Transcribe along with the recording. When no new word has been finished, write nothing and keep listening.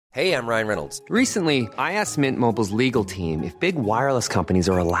Hey, I'm Ryan Reynolds. Recently, I asked Mint Mobile's legal team if big wireless companies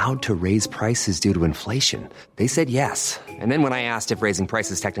are allowed to raise prices due to inflation. They said yes. And then when I asked if raising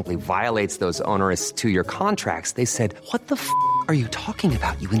prices technically violates those onerous two-year contracts, they said, "What the f*** are you talking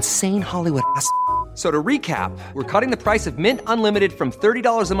about, you insane Hollywood ass f- So to recap, we're cutting the price of Mint Unlimited from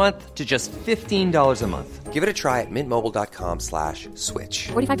 $30 a month to just $15 a month. Give it a try at mintmobile.com/switch.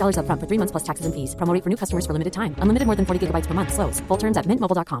 $45 up front for 3 months plus taxes and fees. Promo rate for new customers for limited time. Unlimited more than 40 gigabytes per month. Slows full terms at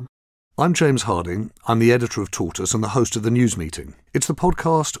mintmobile.com. I'm James Harding. I'm the editor of Tortoise and the host of The News Meeting. It's the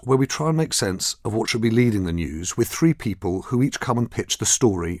podcast where we try and make sense of what should be leading the news with three people who each come and pitch the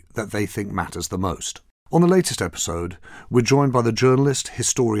story that they think matters the most. On the latest episode, we're joined by the journalist,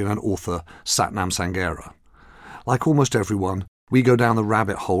 historian and author Satnam Sanghera. Like almost everyone, we go down the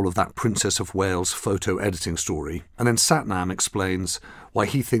rabbit hole of that Princess of Wales photo editing story, and then Satnam explains why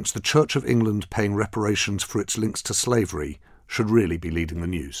he thinks the Church of England paying reparations for its links to slavery should really be leading the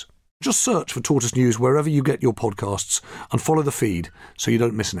news. Just search for Tortoise News wherever you get your podcasts and follow the feed so you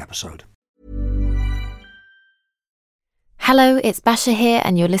don't miss an episode. Hello, it's Basha here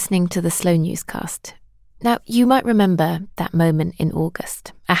and you're listening to the Slow Newscast. Now, you might remember that moment in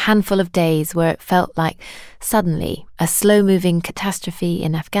August, a handful of days where it felt like suddenly a slow-moving catastrophe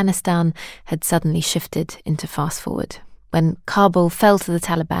in Afghanistan had suddenly shifted into fast-forward, when Kabul fell to the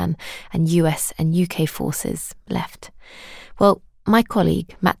Taliban and US and UK forces left. Well, my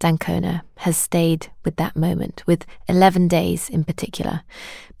colleague, Matt D'Ancona, has stayed with that moment, with 11 days in particular,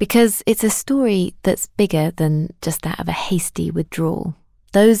 because it's a story that's bigger than just that of a hasty withdrawal.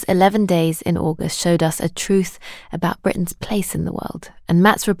 Those 11 days in August showed us a truth about Britain's place in the world, and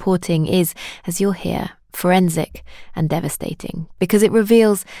Matt's reporting is, as you'll hear, forensic and devastating, because it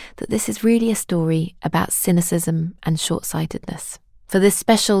reveals that this is really a story about cynicism and short-sightedness. For this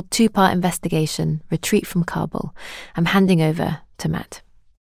special two-part investigation, Retreat from Kabul, I'm handing over to Matt.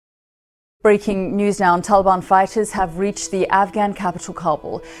 Breaking news now, Taliban fighters have reached the Afghan capital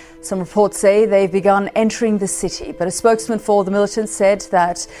Kabul. Some reports say they've begun entering the city, but a spokesman for the militants said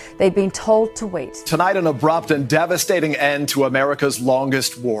that they'd been told to wait. Tonight, an abrupt and devastating end to America's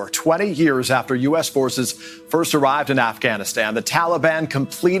longest war. 20 years after U.S. forces first arrived in Afghanistan, the Taliban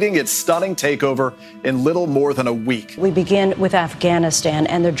completing its stunning takeover in little more than a week. We begin with Afghanistan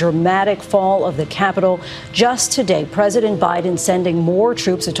and the dramatic fall of the capital. Just today, President Biden sending more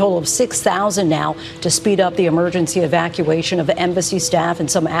troops, a total of 6,000 now, to speed up the emergency evacuation of embassy staff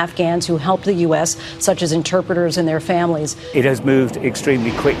and some Afghans who helped the U.S., such as interpreters and their families. It has moved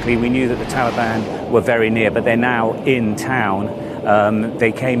extremely quickly. We knew that the Taliban were very near, but they're now in town.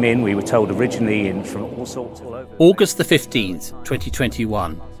 They came in, we were told originally, in from all sorts all over. August the 15th,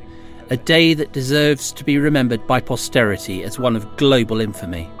 2021. A day that deserves to be remembered by posterity as one of global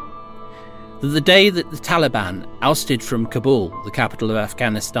infamy. The day that the Taliban ousted from Kabul, the capital of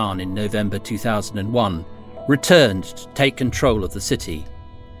Afghanistan, in November 2001, returned to take control of the city.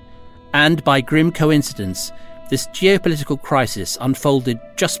 And by grim coincidence, this geopolitical crisis unfolded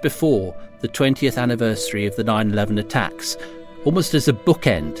just before the 20th anniversary of the 9/11 attacks, almost as a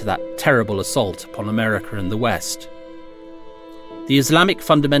bookend to that terrible assault upon America and the West. The Islamic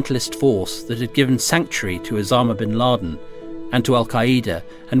fundamentalist force that had given sanctuary to Osama bin Laden and to al-Qaeda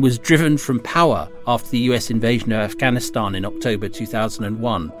and was driven from power after the US invasion of Afghanistan in October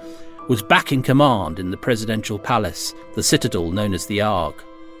 2001 was back in command in the presidential palace, the citadel known as the Arg.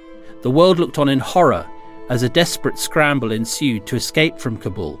 The world looked on in horror as a desperate scramble ensued to escape from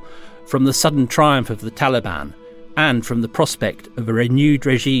Kabul, from the sudden triumph of the Taliban, and from the prospect of a renewed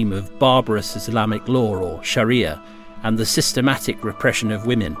regime of barbarous Islamic law, or Sharia, and the systematic repression of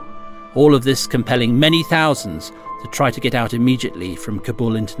women. All of this compelling many thousands to try to get out immediately from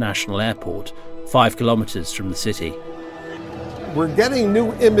Kabul International Airport, 5 kilometres from the city. We're getting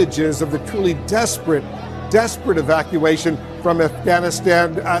new images of the truly desperate evacuation from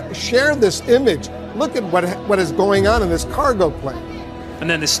Afghanistan. Share this image. Look at what is going on in this cargo plane. And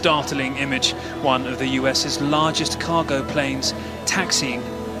then this startling image, one of the US's largest cargo planes taxiing,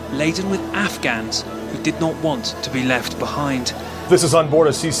 laden with Afghans who did not want to be left behind. This is on board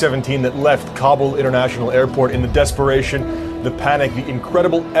a C-17 that left Kabul International Airport in the desperation, the panic, the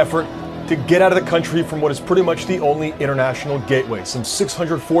incredible effort to get out of the country from what is pretty much the only international gateway. Some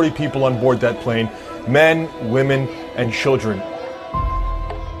 640 people on board that plane, men, women, and children.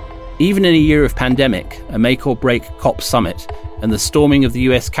 Even in a year of pandemic, a make-or-break COP summit, and the storming of the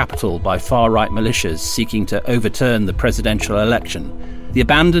US Capitol by far-right militias seeking to overturn the presidential election, the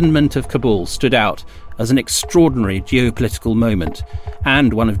abandonment of Kabul stood out as an extraordinary geopolitical moment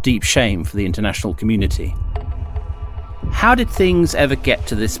and one of deep shame for the international community. How did things ever get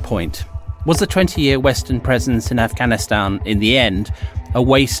to this point? Was the 20-year Western presence in Afghanistan, in the end, a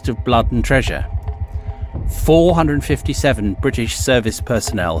waste of blood and treasure? 457 British service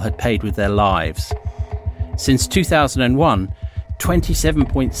personnel had paid with their lives. Since 2001,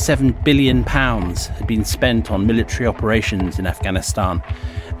 £27.7 billion had been spent on military operations in Afghanistan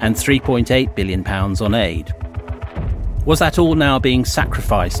and £3.8 billion on aid. Was that all now being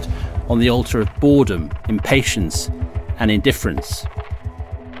sacrificed on the altar of boredom, impatience and indifference?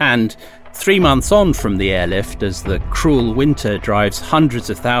 And 3 months on from the airlift, as the cruel winter drives hundreds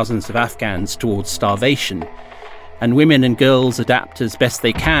of thousands of Afghans towards starvation, and women and girls adapt as best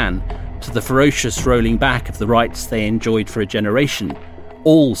they can to the ferocious rolling back of the rights they enjoyed for a generation,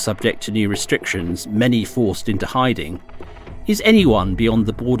 all subject to new restrictions, many forced into hiding, is anyone beyond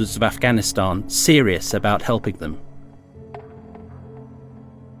the borders of Afghanistan serious about helping them?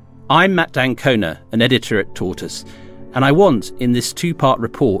 I'm Matt Dancona, an editor at Tortoise, and I want, in this two-part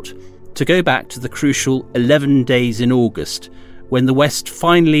report, to go back to the crucial 11 days in August, when the West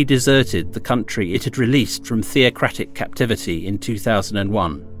finally deserted the country it had released from theocratic captivity in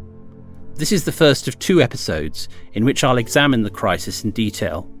 2001. This is the first of 2 episodes in which I'll examine the crisis in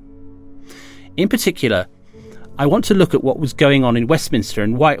detail. In particular, I want to look at what was going on in Westminster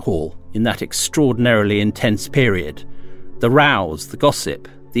and Whitehall in that extraordinarily intense period, the rows, the gossip,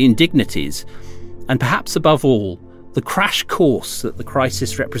 the indignities, and perhaps above all, the crash course that the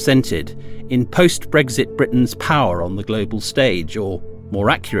crisis represented in post-Brexit Britain's power on the global stage, or, more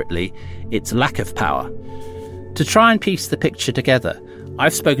accurately, its lack of power. To try and piece the picture together,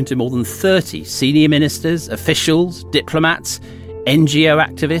 I've spoken to more than 30 senior ministers, officials, diplomats, NGO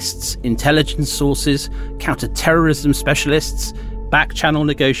activists, intelligence sources, counter-terrorism specialists, back-channel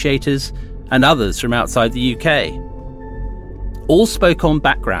negotiators, and others from outside the UK. All spoke on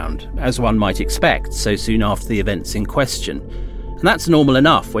background, as one might expect so soon after the events in question. And that's normal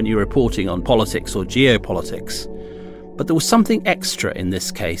enough when you're reporting on politics or geopolitics. But there was something extra in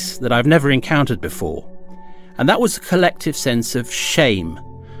this case that I've never encountered before. And that was a collective sense of shame,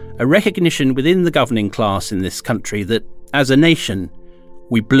 a recognition within the governing class in this country that, as a nation,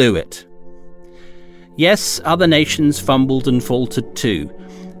 we blew it. Yes, other nations fumbled and faltered too,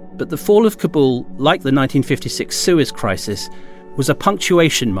 but the fall of Kabul, like the 1956 Suez Crisis, was a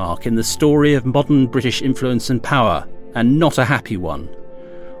punctuation mark in the story of modern British influence and power, and not a happy one.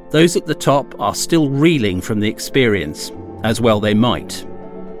 Those at the top are still reeling from the experience, as well they might.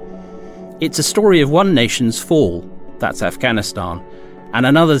 It's a story of one nation's fall, that's Afghanistan, and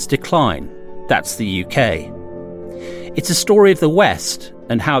another's decline, that's the UK. It's a story of the West,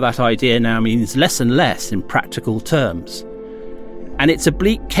 and how that idea now means less and less in practical terms. And it's a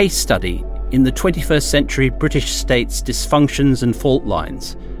bleak case study in the 21st century British state's dysfunctions and fault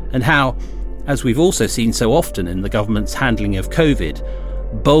lines, and how, as we've also seen so often in the government's handling of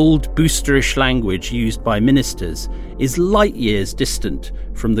COVID, bold, boosterish language used by ministers is light years distant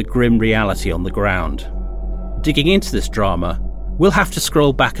from the grim reality on the ground. Digging into this drama, we'll have to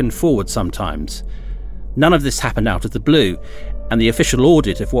scroll back and forward sometimes. None of this happened out of the blue, and the official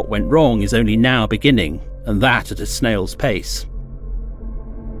audit of what went wrong is only now beginning, and that at a snail's pace.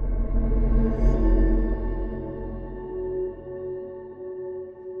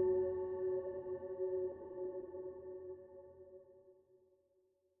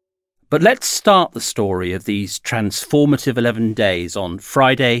 But let's start the story of these transformative 11 days on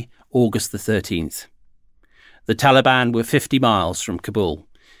Friday, August the 13th. The Taliban were 50 miles from Kabul.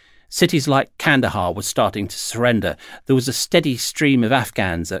 Cities like Kandahar were starting to surrender. There was a steady stream of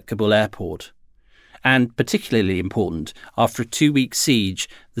Afghans at Kabul airport. And particularly important, after a 2-week siege,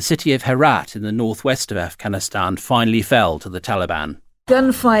 the city of Herat in the northwest of Afghanistan finally fell to the Taliban.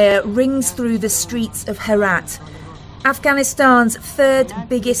 Gunfire rings through the streets of Herat, Afghanistan's third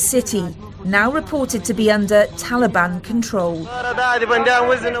biggest city, now reported to be under Taliban control.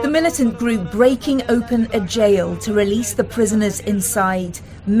 The militant group breaking open a jail to release the prisoners inside,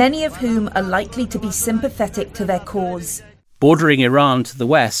 many of whom are likely to be sympathetic to their cause. Bordering Iran to the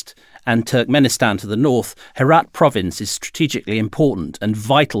west and Turkmenistan to the north, Herat province is strategically important and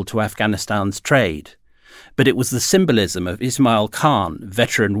vital to Afghanistan's trade. But it was the symbolism of Ismail Khan,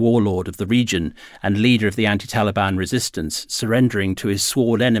 veteran warlord of the region and leader of the anti-Taliban resistance, surrendering to his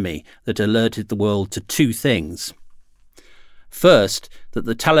sworn enemy, that alerted the world to 2 things. First, that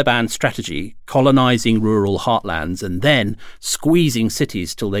the Taliban strategy, colonising rural heartlands and then squeezing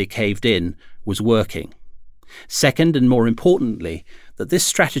cities till they caved in, was working. Second, and more importantly, that this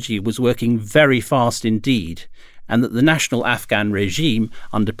strategy was working very fast indeed, and that the national Afghan regime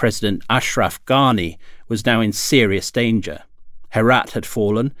under President Ashraf Ghani was now in serious danger. Herat had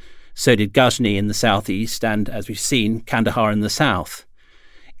fallen, so did Ghazni in the southeast and, as we've seen, Kandahar in the south.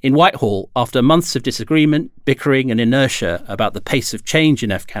 In Whitehall, after months of disagreement, bickering and inertia about the pace of change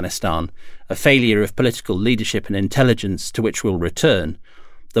in Afghanistan, a failure of political leadership and intelligence to which we'll return,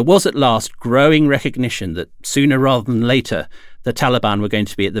 there was at last growing recognition that sooner rather than later the Taliban were going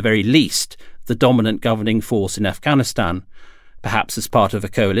to be at the very least the dominant governing force in Afghanistan, perhaps as part of a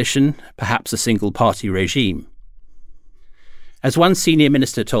coalition, perhaps a single-party regime. As one senior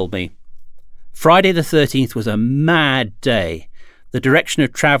minister told me, Friday the 13th was a mad day. The direction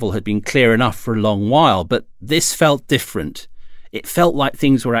of travel had been clear enough for a long while, but this felt different. It felt like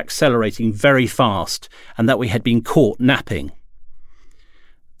things were accelerating very fast and that we had been caught napping.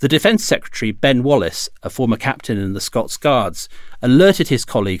 The Defence Secretary, Ben Wallace, a former captain in the Scots Guards, alerted his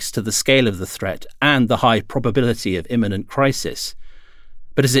colleagues to the scale of the threat and the high probability of imminent crisis.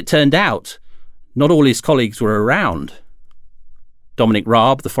 But as it turned out, not all his colleagues were around. Dominic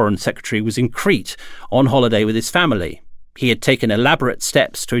Raab, the Foreign Secretary, was in Crete on holiday with his family. He had taken elaborate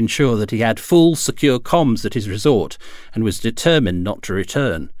steps to ensure that he had full, secure comms at his resort and was determined not to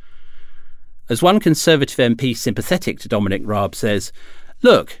return. As one Conservative MP sympathetic to Dominic Raab says,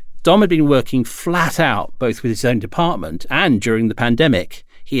 "Look, Dom had been working flat out, both with his own department and during the pandemic.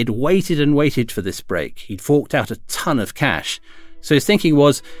 He had waited and waited for this break. He'd forked out a ton of cash. So his thinking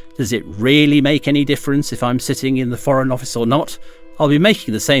was, does it really make any difference if I'm sitting in the Foreign Office or not? I'll be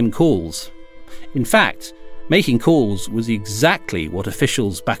making the same calls." In fact, making calls was exactly what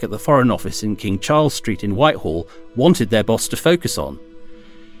officials back at the Foreign Office in King Charles Street in Whitehall wanted their boss to focus on.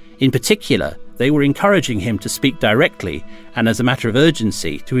 In particular, they were encouraging him to speak directly and as a matter of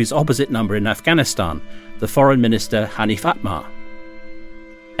urgency to his opposite number in Afghanistan, the Foreign Minister Hanif Atmar.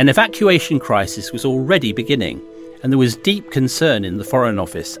 An evacuation crisis was already beginning, and there was deep concern in the Foreign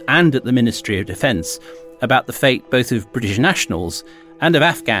Office and at the Ministry of Defence about the fate both of British nationals and of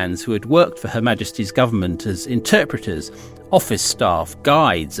Afghans who had worked for Her Majesty's government as interpreters, office staff,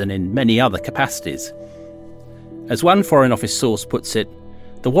 guides, and in many other capacities. As one Foreign Office source puts it,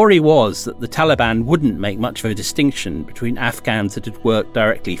 the worry was that the Taliban wouldn't make much of a distinction between Afghans that had worked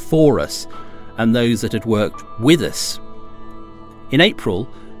directly for us and those that had worked with us. In April,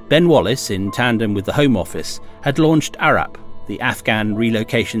 Ben Wallace, in tandem with the Home Office, had launched ARAP, the Afghan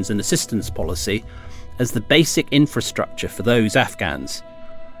Relocations and Assistance Policy, as the basic infrastructure for those Afghans.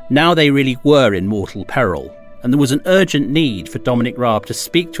 Now they really were in mortal peril, and there was an urgent need for Dominic Raab to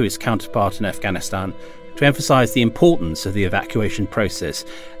speak to his counterpart in Afghanistan to emphasise the importance of the evacuation process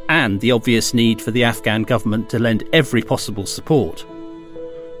and the obvious need for the Afghan government to lend every possible support.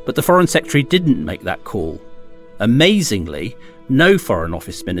 But the Foreign Secretary didn't make that call. Amazingly, no Foreign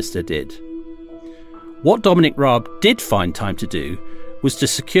Office minister did. What Dominic Raab did find time to do was to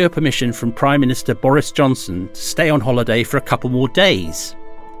secure permission from Prime Minister Boris Johnson to stay on holiday for a couple more days.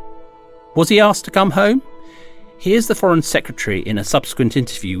 Was he asked to come home? Here's the Foreign Secretary in a subsequent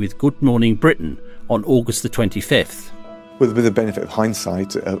interview with Good Morning Britain on August the 25th. With the benefit of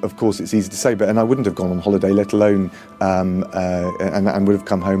hindsight, of course, it's easy to say, and I wouldn't have gone on holiday, let alone and would have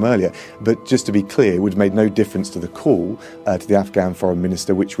come home earlier. But just to be clear, it would have made no difference to the call to the Afghan Foreign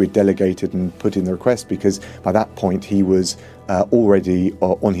Minister, which we'd delegated and put in the request, because by that point he was already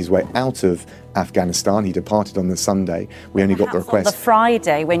on his way out of Afghanistan. He departed on the Sunday. We only got the request on the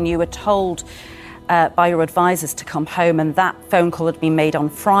Friday when you were told by your advisors to come home, and that phone call had been made on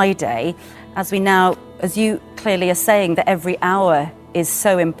Friday. As you clearly are saying, that every hour is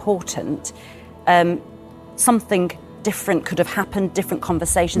so important, something different could have happened, different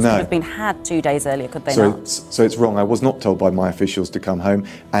conversations could have been had 2 days earlier, could they not? So it's wrong. I was not told by my officials to come home,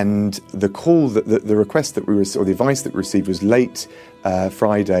 and the call, the request that we received, or the advice that we received, was late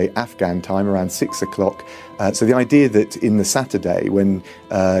Friday Afghan time, around 6 o'clock. So the idea that in the Saturday, when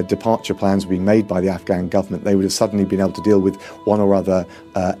departure plans were being made by the Afghan government, they would have suddenly been able to deal with one or other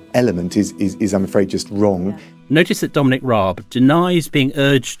element is, I'm afraid, just wrong. Yeah. Notice that Dominic Raab denies being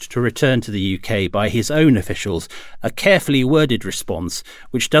urged to return to the UK by his own officials, a carefully worded response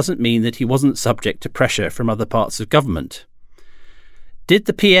which doesn't mean that he wasn't subject to pressure from other parts of government. Did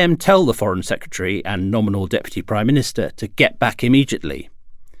the PM tell the Foreign Secretary and nominal Deputy Prime Minister to get back immediately?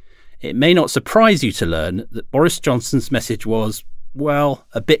 It may not surprise you to learn that Boris Johnson's message was, well,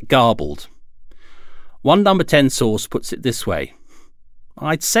 a bit garbled. One Number 10 source puts it this way: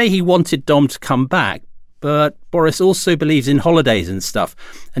 I'd say he wanted Dom to come back, but Boris also believes in holidays and stuff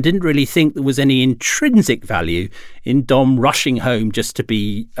and didn't really think there was any intrinsic value in Dom rushing home just to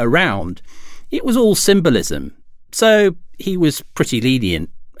be around. It was all symbolism, so he was pretty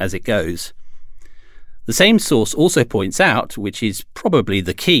lenient as it goes. The same source also points out, which is probably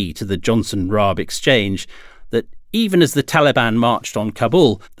the key to the Johnson-Raab exchange, that even as the Taliban marched on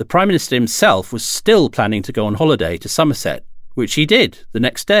Kabul, the Prime Minister himself was still planning to go on holiday to Somerset, which he did the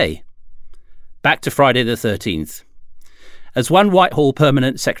next day. Back to Friday the 13th. As one Whitehall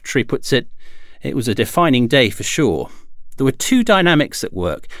permanent secretary puts it, it was a defining day for sure. There were two dynamics at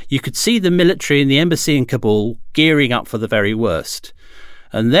work. You could see the military and the embassy in Kabul gearing up for the very worst.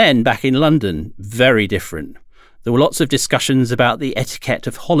 And then, back in London, very different. There were lots of discussions about the etiquette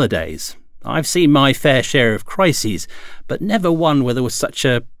of holidays. I've seen my fair share of crises, but never one where there was such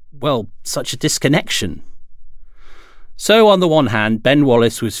a disconnection. So, on the one hand, Ben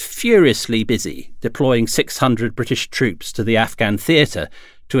Wallace was furiously busy deploying 600 British troops to the Afghan theatre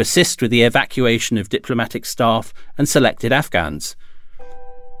to assist with the evacuation of diplomatic staff and selected Afghans.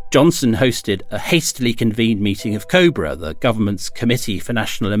 Johnson hosted a hastily convened meeting of COBRA, the government's Committee for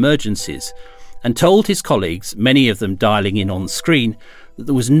National Emergencies, and told his colleagues, many of them dialing in on screen, that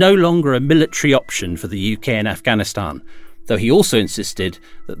there was no longer a military option for the UK in Afghanistan, though he also insisted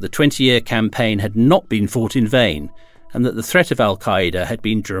that the 20-year campaign had not been fought in vain and that the threat of al-Qaeda had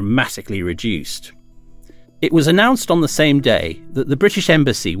been dramatically reduced. It was announced on the same day that the British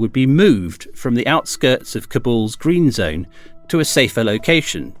Embassy would be moved from the outskirts of Kabul's green zone to a safer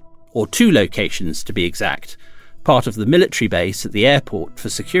location, or two locations to be exact, part of the military base at the airport for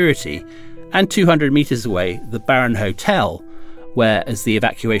security, and 200 metres away the Baron Hotel, where, as the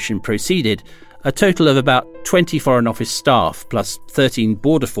evacuation proceeded, a total of about 20 Foreign Office staff plus 13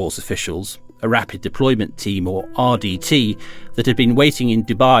 Border Force officials, a Rapid Deployment Team or RDT that had been waiting in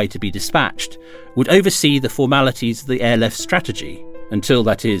Dubai to be dispatched, would oversee the formalities of the airlift strategy until,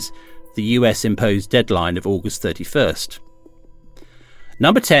 that is, the US imposed deadline of August 31st.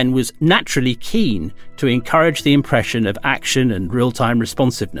 Number 10 was naturally keen to encourage the impression of action and real-time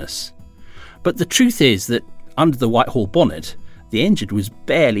responsiveness. But the truth is that, under the Whitehall bonnet, the engine was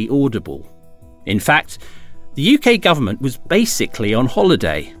barely audible. In fact, the UK government was basically on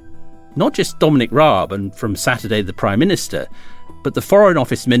holiday. Not just Dominic Raab and from Saturday the Prime Minister, but the Foreign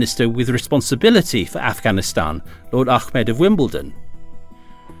Office Minister with responsibility for Afghanistan, Lord Ahmed of Wimbledon.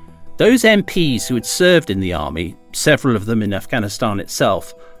 Those MPs who had served in the army, several of them in Afghanistan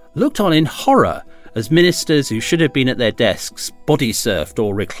itself, looked on in horror as ministers who should have been at their desks body surfed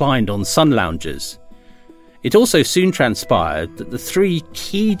or reclined on sun loungers. It also soon transpired that the three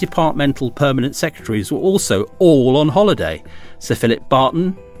key departmental permanent secretaries were also all on holiday. Sir Philip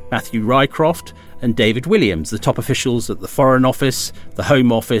Barton, Matthew Rycroft and David Williams, the top officials at the Foreign Office, the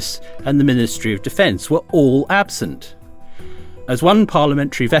Home Office and the Ministry of Defence, were all absent. As one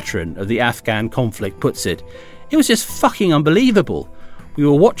parliamentary veteran of the Afghan conflict puts it, it was just fucking unbelievable. We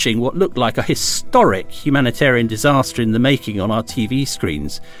were watching what looked like a historic humanitarian disaster in the making on our TV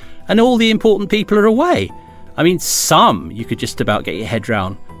screens, and all the important people are away. I mean, some you could just about get your head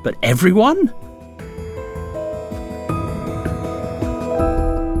round, but everyone?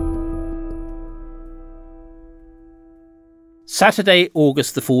 Saturday,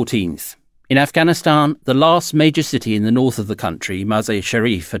 August the 14th. In Afghanistan, the last major city in the north of the country,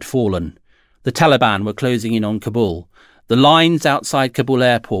 Mazar-e-Sharif, had fallen. The Taliban were closing in on Kabul. The lines outside Kabul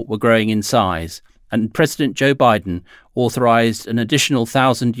airport were growing in size, and President Joe Biden authorised an additional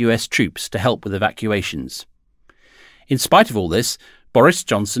 1,000 US troops to help with evacuations. In spite of all this, Boris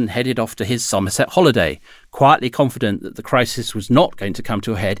Johnson headed off to his Somerset holiday, quietly confident that the crisis was not going to come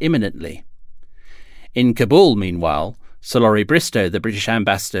to a head imminently. In Kabul, meanwhile, Sir Laurie Bristow, the British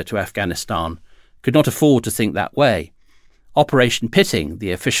ambassador to Afghanistan, could not afford to think that way. Operation Pitting,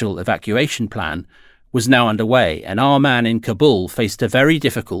 the official evacuation plan, was now underway, and our man in Kabul faced a very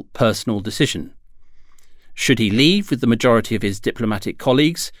difficult personal decision. Should he leave with the majority of his diplomatic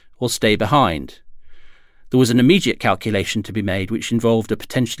colleagues or stay behind? There was an immediate calculation to be made which involved a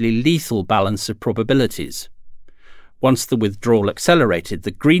potentially lethal balance of probabilities. Once the withdrawal accelerated, the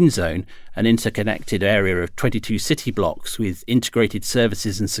Green Zone, an interconnected area of 22 city blocks with integrated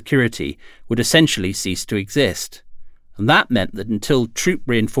services and security, would essentially cease to exist. And that meant that until troop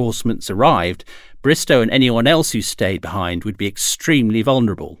reinforcements arrived, Bristow and anyone else who stayed behind would be extremely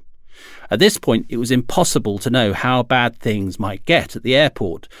vulnerable. At this point, it was impossible to know how bad things might get at the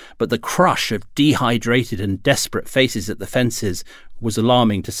airport, but the crush of dehydrated and desperate faces at the fences was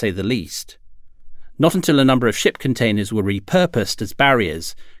alarming to say the least. Not until a number of ship containers were repurposed as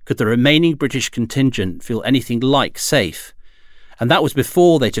barriers could the remaining British contingent feel anything like safe. And that was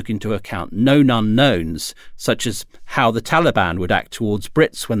before they took into account known unknowns, such as how the Taliban would act towards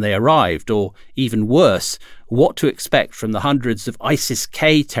Brits when they arrived, or, even worse, what to expect from the hundreds of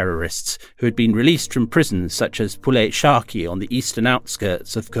ISIS-K terrorists who had been released from prisons such as Pul-e Shaki on the eastern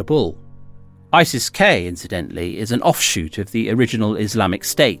outskirts of Kabul. ISIS-K, incidentally, is an offshoot of the original Islamic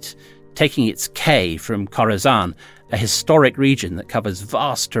State, taking its K from Khorasan, a historic region that covers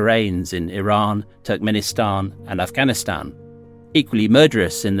vast terrains in Iran, Turkmenistan and Afghanistan. Equally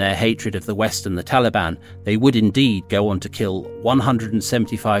murderous in their hatred of the West and the Taliban, they would indeed go on to kill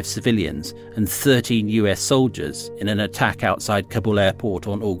 175 civilians and 13 US soldiers in an attack outside Kabul airport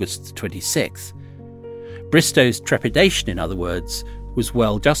on August 26th. Bristow's trepidation, in other words, was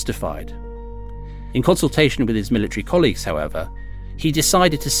well justified. In consultation with his military colleagues, however, he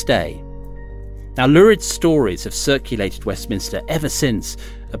decided to stay. Now, lurid stories have circulated Westminster ever since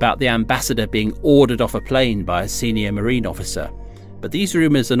about the ambassador being ordered off a plane by a senior Marine officer, but these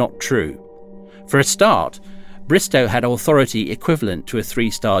rumours are not true. For a start, Bristow had authority equivalent to a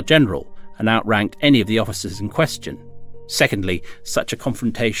 3-star general and outranked any of the officers in question. Secondly, such a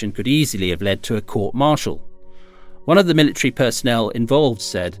confrontation could easily have led to a court-martial. One of the military personnel involved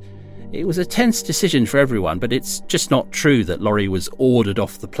said, "It was a tense decision for everyone, but it's just not true that Laurie was ordered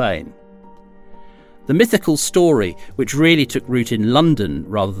off the plane." The mythical story, which really took root in London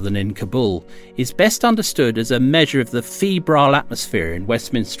rather than in Kabul, is best understood as a measure of the febrile atmosphere in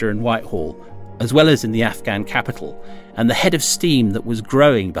Westminster and Whitehall, as well as in the Afghan capital, and the head of steam that was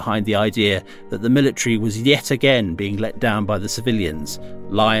growing behind the idea that the military was yet again being let down by the civilians,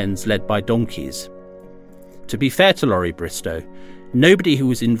 lions led by donkeys. To be fair to Laurie Bristow, nobody who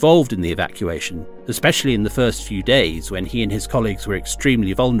was involved in the evacuation, especially in the first few days when he and his colleagues were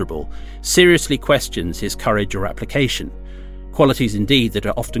extremely vulnerable, seriously questions his courage or application, qualities indeed that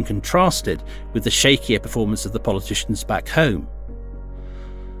are often contrasted with the shakier performance of the politicians back home.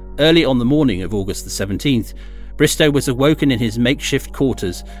 Early on the morning of August the 17th, Bristow was awoken in his makeshift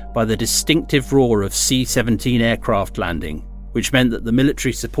quarters by the distinctive roar of C-17 aircraft landing, which meant that the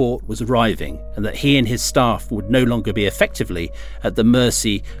military support was arriving and that he and his staff would no longer be effectively at the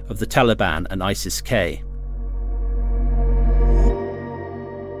mercy of the Taliban and ISIS-K.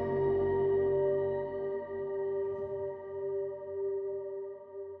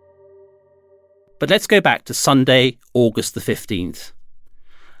 But let's go back to Sunday, August the 15th.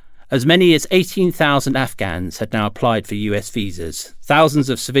 As many as 18,000 Afghans had now applied for US visas. Thousands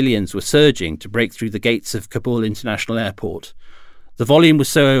of civilians were surging to break through the gates of Kabul International Airport. The volume was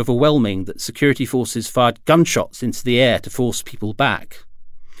so overwhelming that security forces fired gunshots into the air to force people back.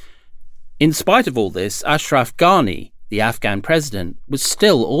 In spite of all this, Ashraf Ghani, the Afghan president, was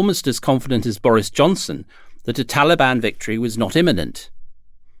still almost as confident as Boris Johnson that a Taliban victory was not imminent.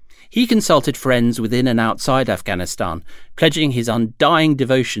 He consulted friends within and outside Afghanistan, pledging his undying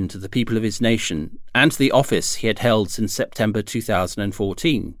devotion to the people of his nation and to the office he had held since September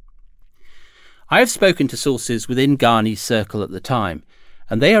 2014. I have spoken to sources within Ghani's circle at the time,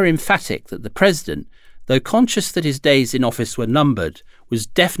 and they are emphatic that the president, though conscious that his days in office were numbered, was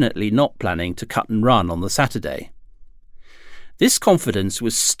definitely not planning to cut and run on the Saturday. This confidence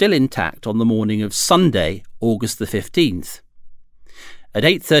was still intact on the morning of Sunday, August the 15th. At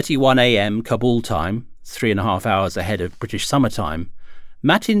 8:31 a.m. Kabul time, 3.5 hours ahead of British summertime,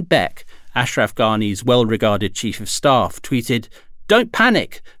 Matin Bek, Ashraf Ghani's well-regarded chief of staff, tweeted, "Don't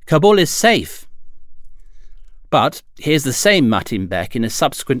panic, Kabul is safe." But here's the same Matin Bek in a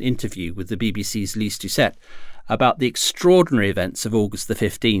subsequent interview with the BBC's Lise Doucet about the extraordinary events of August the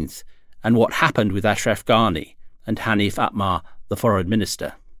 15th and what happened with Ashraf Ghani and Hanif Atmar, the foreign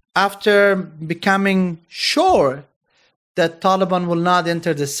minister. After becoming sure that Taliban will not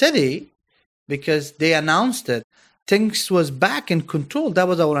enter the city because they announced it, things was back in control. That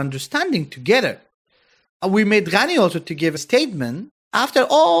was our understanding together. We made Ghani also to give a statement. After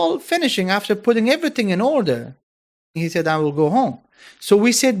all finishing, after putting everything in order, he said, "I will go home." So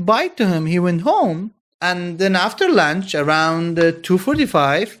we said bye to him. He went home. And then after lunch, around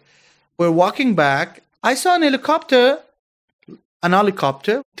 2:45, we're walking back. I saw an helicopter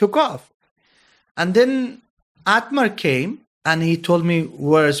took off. And then Atmar came and he told me,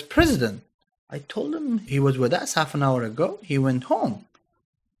 "Where's President?" I told him he was with us half an hour ago. He went home.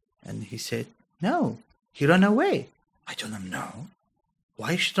 And he said, "No, he ran away." I told him, "No.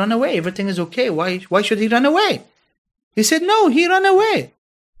 Why should he run away? Everything is okay. Why should he run away?" He said, "No, he ran away."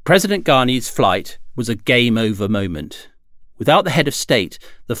 President Ghani's flight was a game-over moment. Without the head of state,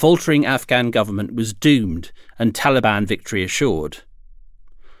 the faltering Afghan government was doomed and Taliban victory assured.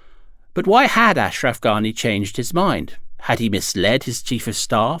 But why had Ashraf Ghani changed his mind? Had he misled his chief of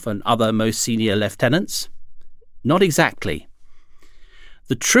staff and other most senior lieutenants? Not exactly.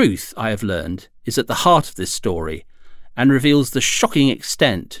 The truth, I have learned, is at the heart of this story and reveals the shocking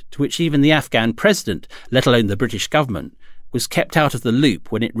extent to which even the Afghan president, let alone the British government, was kept out of the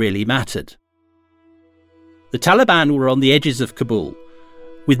loop when it really mattered. The Taliban were on the edges of Kabul,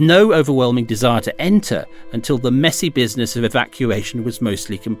 with no overwhelming desire to enter until the messy business of evacuation was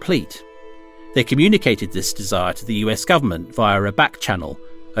mostly complete. They communicated this desire to the US government via a back channel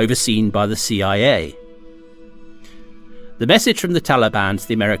overseen by the CIA. The message from the Taliban to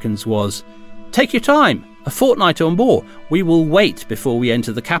the Americans was, take your time, a fortnight or more. We will wait before we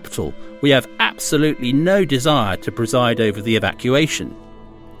enter the capital. We have absolutely no desire to preside over the evacuation.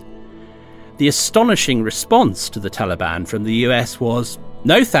 The astonishing response to the Taliban from the US was,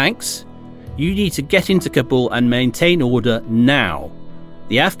 no thanks. You need to get into Kabul and maintain order now.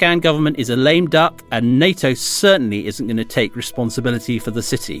 The Afghan government is a lame duck and NATO certainly isn't going to take responsibility for the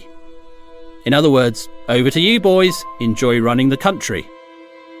city. In other words, over to you boys, enjoy running the country.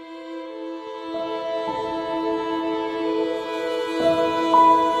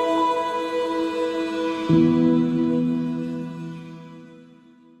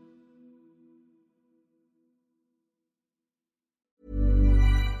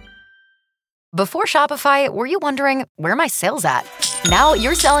 Before Shopify, were you wondering, where are my sales at? Now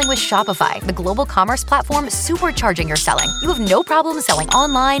you're selling with Shopify, the global commerce platform supercharging your selling. You have no problem selling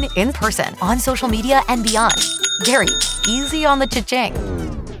online, in person, on social media, and beyond. Gary, easy on the cha-ching.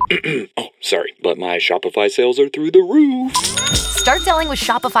 Oh, sorry, but my Shopify sales are through the roof. Start selling with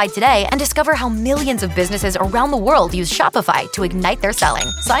Shopify today and discover how millions of businesses around the world use Shopify to ignite their selling.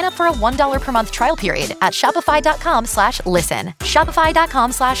 Sign up for a $1 per month trial period at shopify.com/listen.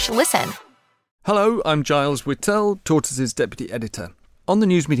 Shopify.com/listen. Hello, I'm Giles Whittell, Tortoise's deputy editor. On the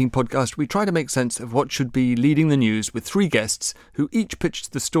News Meeting podcast, we try to make sense of what should be leading the news with three guests who each pitch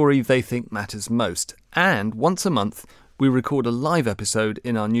the story they think matters most. And once a month, we record a live episode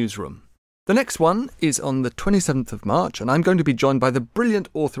in our newsroom. The next one is on the 27th of March, and I'm going to be joined by the brilliant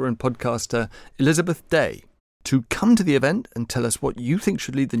author and podcaster Elizabeth Day. To come to the event and tell us what you think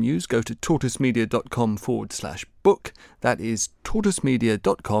should lead the news, go to tortoisemedia.com/book. That is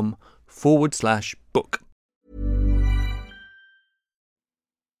tortoisemedia.com/book.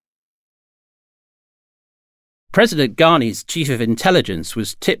 President Ghani's chief of intelligence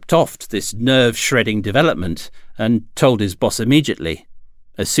was tipped off to this nerve-shredding development and told his boss immediately.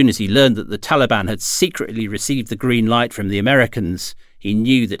 As soon as he learned that the Taliban had secretly received the green light from the Americans, he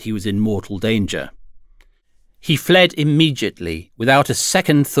knew that he was in mortal danger. He fled immediately, without a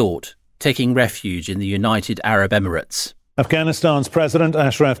second thought, taking refuge in the United Arab Emirates. Afghanistan's President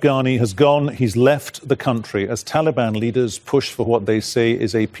Ashraf Ghani has gone. He's left the country as Taliban leaders push for what they say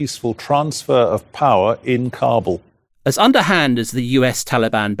is a peaceful transfer of power in Kabul. As underhand as the US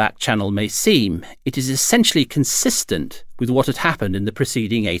Taliban back channel may seem, it is essentially consistent with what had happened in the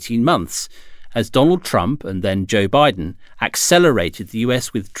preceding 18 months, as Donald Trump and then Joe Biden accelerated the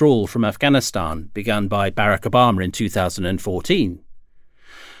US withdrawal from Afghanistan begun by Barack Obama in 2014.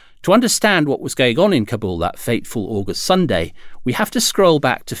 To understand what was going on in Kabul that fateful August Sunday, we have to scroll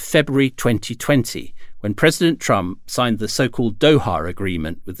back to February 2020, when President Trump signed the so-called Doha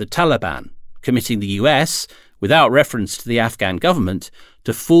Agreement with the Taliban, committing the US, without reference to the Afghan government,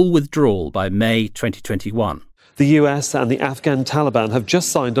 to full withdrawal by May 2021. The US and the Afghan Taliban have just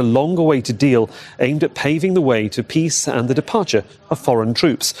signed a long-awaited deal aimed at paving the way to peace and the departure of foreign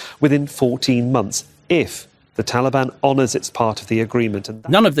troops within 14 months, if the Taliban honours its part of the agreement.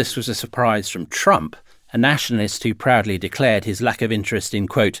 None of this was a surprise from Trump, a nationalist who proudly declared his lack of interest in,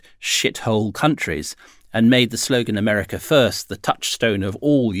 quote, shithole countries, and made the slogan America First the touchstone of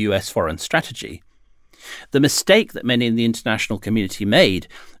all US foreign strategy. The mistake that many in the international community made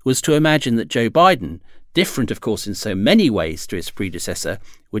was to imagine that Joe Biden, different of course in so many ways to his predecessor,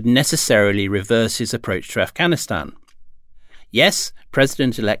 would necessarily reverse his approach to Afghanistan. Yes,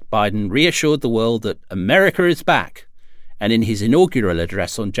 President-elect Biden reassured the world that America is back, and in his inaugural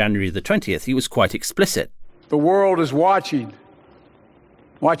address on January the 20th, he was quite explicit. The world is watching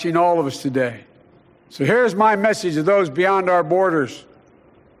all of us today. So here's my message to those beyond our borders.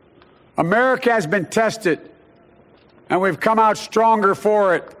 America has been tested, and we've come out stronger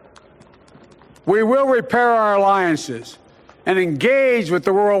for it. We will repair our alliances and engage with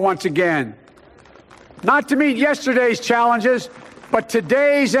the world once again. Not to meet yesterday's challenges, but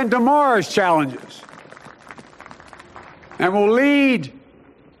today's and tomorrow's challenges. And we'll lead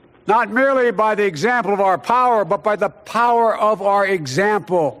not merely by the example of our power, but by the power of our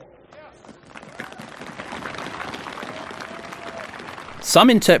example.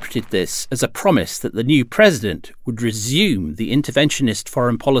 Some interpreted this as a promise that the new president would resume the interventionist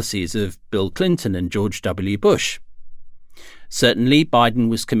foreign policies of Bill Clinton and George W. Bush. Certainly, Biden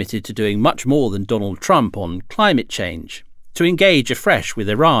was committed to doing much more than Donald Trump on climate change, to engage afresh with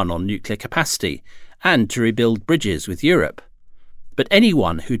Iran on nuclear capacity, and to rebuild bridges with Europe. But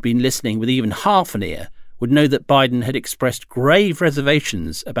anyone who'd been listening with even half an ear would know that Biden had expressed grave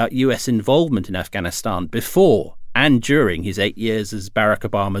reservations about US involvement in Afghanistan before and during his 8 years as Barack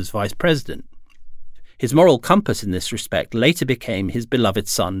Obama's vice president. His moral compass in this respect later became his beloved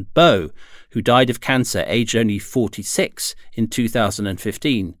son, Beau, who died of cancer aged only 46 in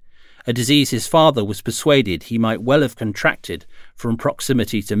 2015, a disease his father was persuaded he might well have contracted from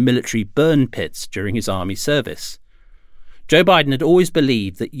proximity to military burn pits during his army service. Joe Biden had always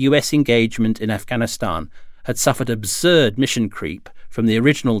believed that US engagement in Afghanistan had suffered absurd mission creep from the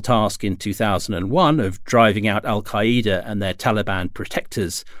original task in 2001 of driving out al-Qaeda and their Taliban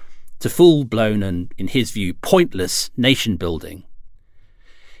protectors to full-blown and, in his view, pointless nation-building.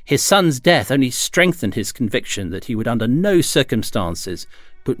 His son's death only strengthened his conviction that he would under no circumstances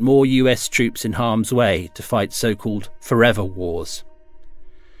put more US troops in harm's way to fight so-called forever wars.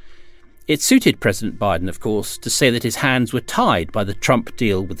 It suited President Biden, of course, to say that his hands were tied by the Trump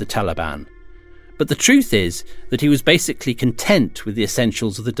deal with the Taliban. But the truth is that he was basically content with the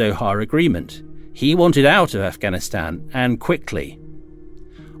essentials of the Doha Agreement. He wanted out of Afghanistan, and quickly.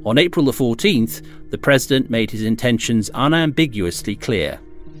 On April the 14th, the president made his intentions unambiguously clear.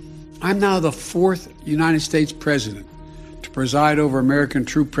 I'm now the fourth United States president to preside over American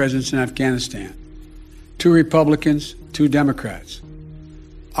troop presence in Afghanistan. 2 Republicans, 2 Democrats.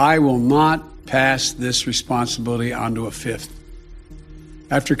 I will not pass this responsibility on to a 5th.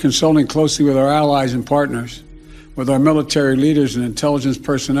 After consulting closely with our allies and partners, with our military leaders and intelligence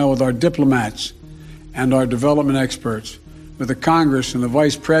personnel, with our diplomats and our development experts, with the Congress and the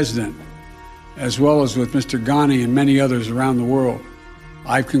Vice President, as well as with Mr. Ghani and many others around the world,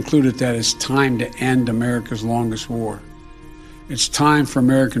 I've concluded that it's time to end America's longest war. It's time for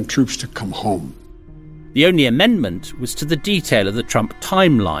American troops to come home. The only amendment was to the detail of the Trump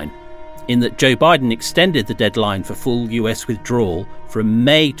timeline, in that Joe Biden extended the deadline for full US withdrawal from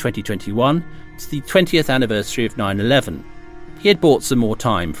May 2021 to the 20th anniversary of 9/11. He had bought some more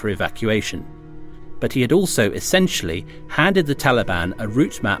time for evacuation. But he had also essentially handed the Taliban a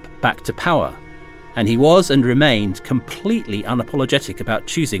route map back to power, and he was and remained completely unapologetic about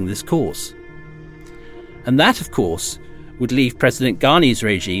choosing this course. And that, of course, would leave President Ghani's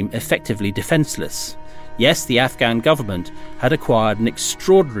regime effectively defenceless. Yes, the Afghan government had acquired an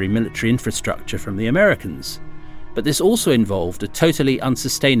extraordinary military infrastructure from the Americans, but this also involved a totally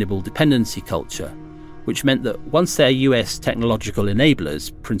unsustainable dependency culture, which meant that once their US technological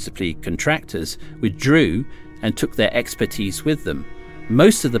enablers, principally contractors, withdrew and took their expertise with them,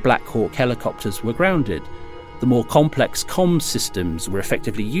 most of the Black Hawk helicopters were grounded, the more complex comms systems were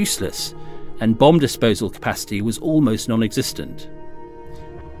effectively useless, and bomb disposal capacity was almost non-existent.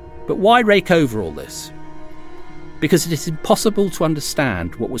 But why rake over all this? Because it is impossible to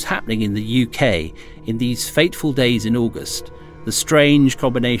understand what was happening in the UK in these fateful days in August, the strange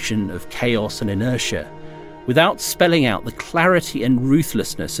combination of chaos and inertia, without spelling out the clarity and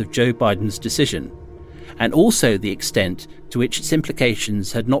ruthlessness of Joe Biden's decision, and also the extent to which its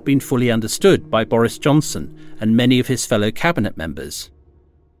implications had not been fully understood by Boris Johnson and many of his fellow cabinet members.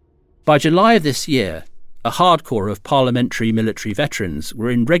 By July of this year, a hardcore of parliamentary military veterans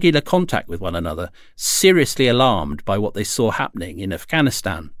were in regular contact with one another, seriously alarmed by what they saw happening in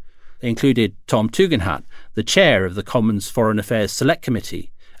Afghanistan. They included Tom Tugendhat, the chair of the Commons Foreign Affairs Select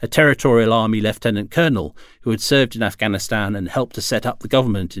Committee, a Territorial Army Lieutenant Colonel who had served in Afghanistan and helped to set up the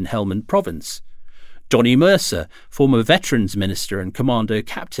government in Helmand Province; Johnny Mercer, former Veterans Minister and Commando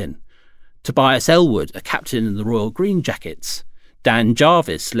Captain; Tobias Ellwood, a captain in the Royal Green Jackets; Dan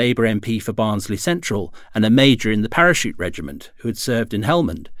Jarvis, Labour MP for Barnsley Central and a major in the Parachute Regiment who had served in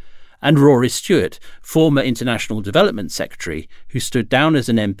Helmand; and Rory Stewart, former International Development Secretary who stood down as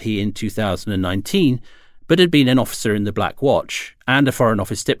an MP in 2019 but had been an officer in the Black Watch and a Foreign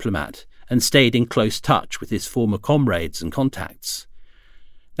Office diplomat and stayed in close touch with his former comrades and contacts.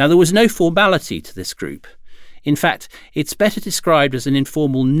 Now, there was no formality to this group. In fact, it's better described as an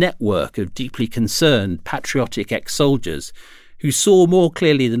informal network of deeply concerned, patriotic ex-soldiers who saw more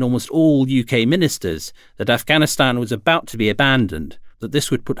clearly than almost all UK ministers that Afghanistan was about to be abandoned, that this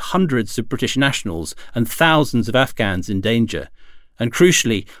would put hundreds of British nationals and thousands of Afghans in danger, and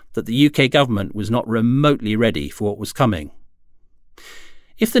crucially, that the UK government was not remotely ready for what was coming.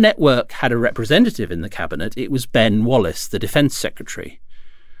 If the network had a representative in the cabinet, it was Ben Wallace, the Defence Secretary.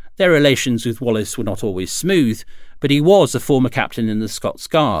 Their relations with Wallace were not always smooth, but he was a former captain in the Scots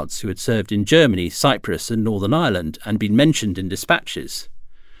Guards who had served in Germany, Cyprus and Northern Ireland and been mentioned in dispatches.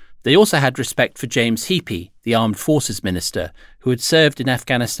 They also had respect for James Heapy, the Armed Forces Minister, who had served in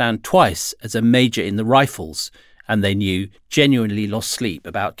Afghanistan twice as a major in the Rifles, and they knew genuinely lost sleep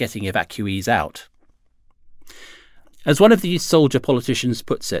about getting evacuees out. As one of these soldier politicians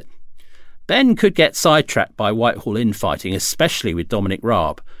puts it, Ben could get sidetracked by Whitehall infighting, especially with Dominic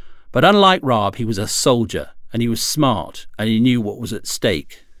Raab, but unlike Raab, he was a soldier, and he was smart, and he knew what was at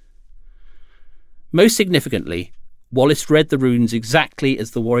stake. Most significantly, Wallace read the runes exactly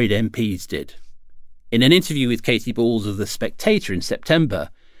as the worried MPs did. In an interview with Katie Balls of The Spectator in September,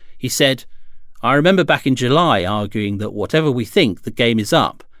 he said, "I remember back in July arguing that whatever we think, the game is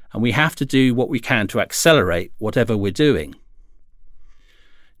up, and we have to do what we can to accelerate whatever we're doing."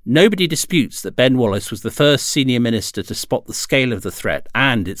 Nobody disputes that Ben Wallace was the first senior minister to spot the scale of the threat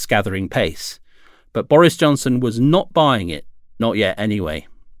and its gathering pace. But Boris Johnson was not buying it, not yet anyway.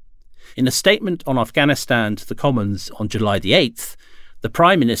 In a statement on Afghanistan to the Commons on July the 8th, the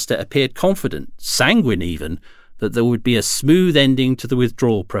Prime Minister appeared confident, sanguine even, that there would be a smooth ending to the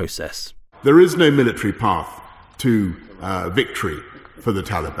withdrawal process. There is no military path to victory for the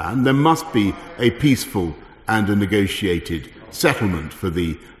Taliban. There must be a peaceful and a negotiated settlement for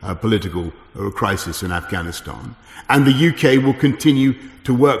the political crisis in Afghanistan. And the UK will continue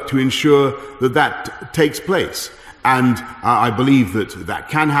to work to ensure that that takes place. And I believe that that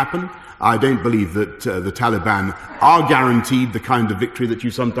can happen. I don't believe that the Taliban are guaranteed the kind of victory that you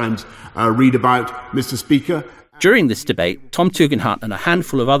sometimes read about, Mr. Speaker. During this debate, Tom Tugendhat and a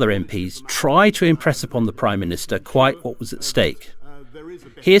handful of other MPs tried to impress upon the Prime Minister quite what was at stake.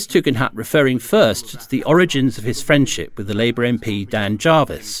 Here's Tugendhat referring first to the origins of his friendship with the Labour MP Dan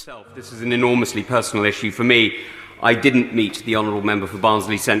Jarvis. This is an enormously personal issue for me. I didn't meet the Honourable Member for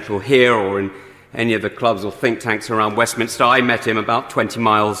Barnsley Central here or in any of the clubs or think tanks around Westminster. I met him about 20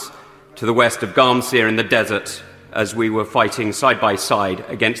 miles to the west of Garmsir in the desert as we were fighting side by side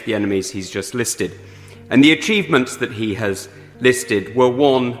against the enemies he's just listed. And the achievements that he has listed were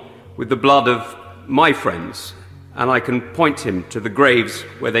won with the blood of my friends, and I can point him to the graves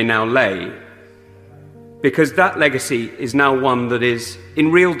where they now lay, because that legacy is now one that is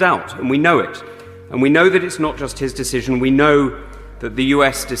in real doubt, and we know it. And we know that it's not just his decision. We know that the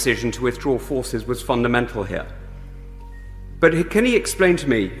US decision to withdraw forces was fundamental here. But can he explain to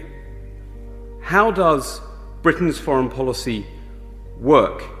me, how does Britain's foreign policy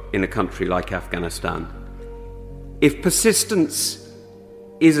work in a country like Afghanistan? If persistence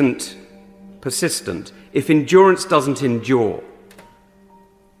isn't persistent, if endurance doesn't endure,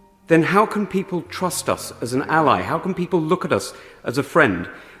 then how can people trust us as an ally? How can people look at us as a friend?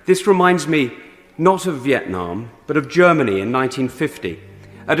 This reminds me not of Vietnam, but of Germany in 1950,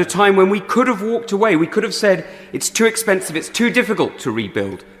 at a time when we could have walked away. We could have said, it's too expensive, it's too difficult to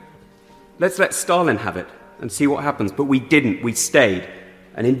rebuild. Let's let Stalin have it and see what happens. But we didn't, we stayed.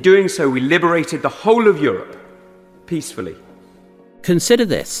 And in doing so, we liberated the whole of Europe peacefully. Consider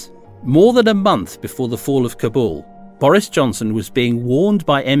this. More than a month before the fall of Kabul, Boris Johnson was being warned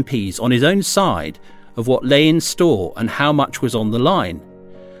by MPs on his own side of what lay in store and how much was on the line.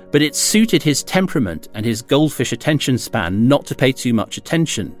 But it suited his temperament and his goldfish attention span not to pay too much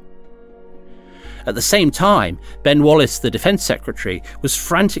attention. At the same time, Ben Wallace, the Defence Secretary, was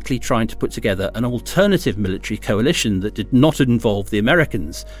frantically trying to put together an alternative military coalition that did not involve the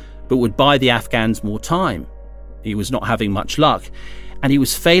Americans, but would buy the Afghans more time. He was not having much luck, and he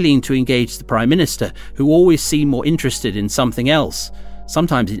was failing to engage the Prime Minister, who always seemed more interested in something else,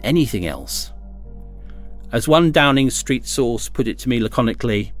 sometimes in anything else. As one Downing Street source put it to me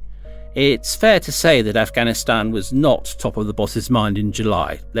laconically, it's fair to say that Afghanistan was not top of the boss's mind in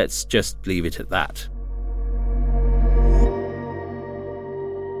July. Let's just leave it at that.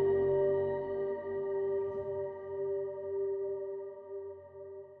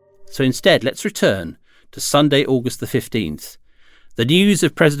 So instead, let's return to Sunday, August the 15th. The news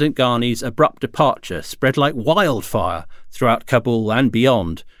of President Ghani's abrupt departure spread like wildfire throughout Kabul and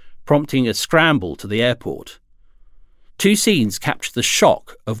beyond, prompting a scramble to the airport. Two scenes capture the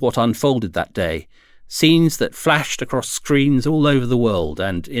shock of what unfolded that day, scenes that flashed across screens all over the world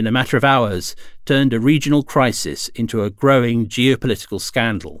and, in a matter of hours, turned a regional crisis into a growing geopolitical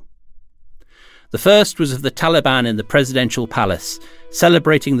scandal. The first was of the Taliban in the presidential palace,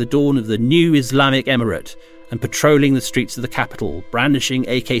 celebrating the dawn of the new Islamic Emirate and patrolling the streets of the capital, brandishing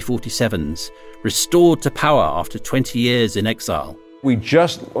AK-47s, restored to power after 20 years in exile. We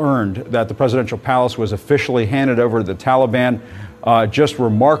just learned that the presidential palace was officially handed over to the Taliban. Just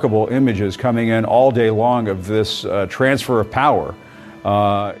remarkable images coming in all day long of this transfer of power.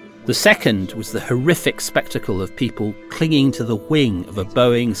 The second was the horrific spectacle of people clinging to the wing of a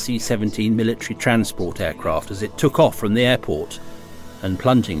Boeing C-17 military transport aircraft as it took off from the airport and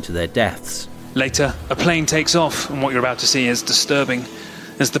plunging to their deaths. Later, a plane takes off, and what you're about to see is disturbing.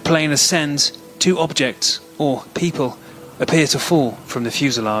 As the plane ascends, two objects, or people, appear to fall from the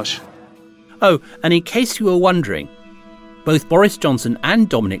fuselage. Oh, and in case you were wondering, both Boris Johnson and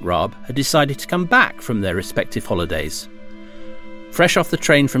Dominic Raab had decided to come back from their respective holidays. Fresh off the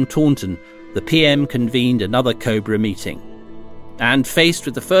train from Taunton, the PM convened another Cobra meeting. And faced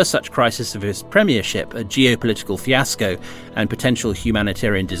with the first such crisis of his premiership, a geopolitical fiasco and potential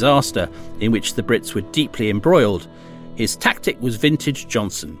humanitarian disaster in which the Brits were deeply embroiled, his tactic was vintage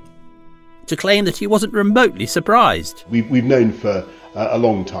Johnson, to claim that he wasn't remotely surprised. We've known for a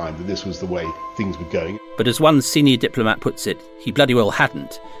long time that this was the way things were going. But as one senior diplomat puts it, he bloody well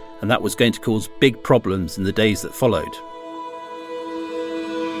hadn't, and that was going to cause big problems in the days that followed.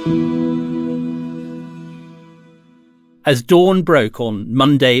 As dawn broke on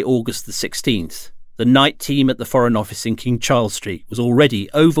Monday, August the 16th, the night team at the Foreign Office in King Charles Street was already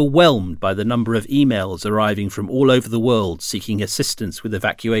overwhelmed by the number of emails arriving from all over the world seeking assistance with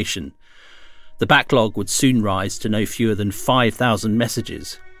evacuation. The backlog would soon rise to no fewer than 5,000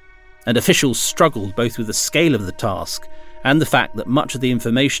 messages, and officials struggled both with the scale of the task and the fact that much of the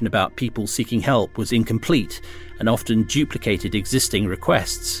information about people seeking help was incomplete and often duplicated existing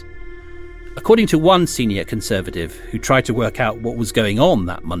requests. According to one senior Conservative who tried to work out what was going on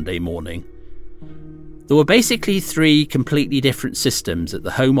that Monday morning, there were basically three completely different systems at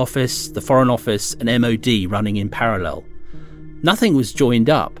the Home Office, the Foreign Office and MOD running in parallel. Nothing was joined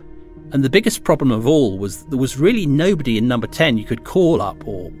up, and the biggest problem of all was there was really nobody in Number 10 you could call up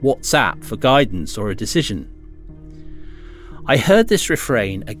or WhatsApp for guidance or a decision. I heard this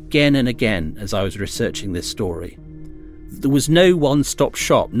refrain again and again as I was researching this story. There was no one-stop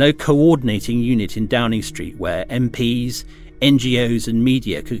shop, no coordinating unit in Downing Street where MPs, NGOs and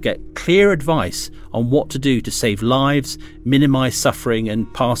media could get clear advice on what to do to save lives, minimise suffering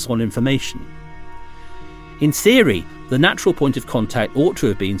and pass on information. In theory, the natural point of contact ought to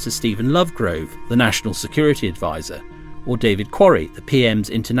have been Sir Stephen Lovegrove, the National Security Advisor, or David Quarry, the PM's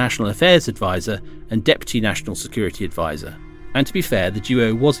International Affairs Advisor and Deputy National Security Advisor. And to be fair, the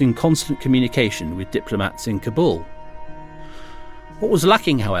duo was in constant communication with diplomats in Kabul. What was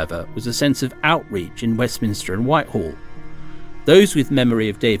lacking, however, was a sense of outreach in Westminster and Whitehall. Those with memory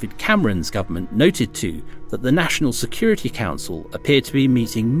of David Cameron's government noted too that the National Security Council appeared to be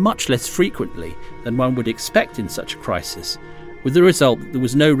meeting much less frequently than one would expect in such a crisis, with the result that there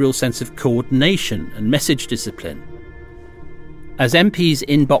was no real sense of coordination and message discipline. As MPs'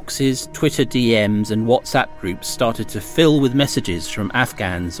 inboxes, Twitter DMs and WhatsApp groups started to fill with messages from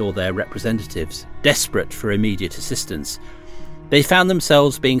Afghans or their representatives, desperate for immediate assistance, they found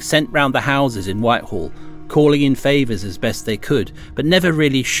themselves being sent round the houses in Whitehall, calling in favours as best they could, but never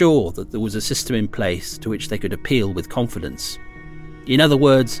really sure that there was a system in place to which they could appeal with confidence. In other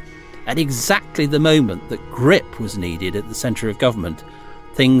words, at exactly the moment that grip was needed at the centre of government,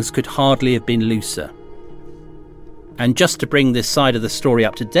 things could hardly have been looser. And just to bring this side of the story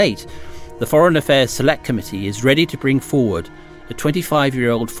up to date, the Foreign Affairs Select Committee is ready to bring forward a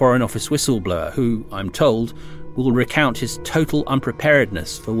 25-year-old Foreign Office whistleblower who, I'm told, will recount his total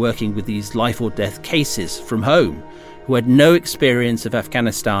unpreparedness for working with these life-or-death cases from home, who had no experience of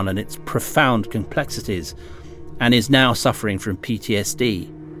Afghanistan and its profound complexities, and is now suffering from PTSD.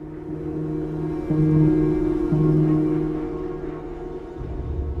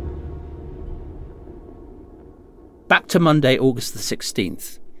 Back to Monday, August the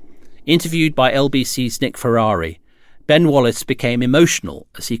 16th. Interviewed by LBC's Nick Ferrari, Ben Wallace became emotional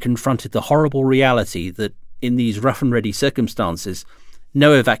as he confronted the horrible reality that in these rough and ready circumstances,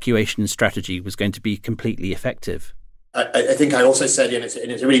 no evacuation strategy was going to be completely effective. I think I also said, and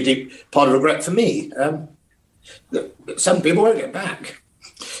it's a really deep part of regret for me, that some people won't get back.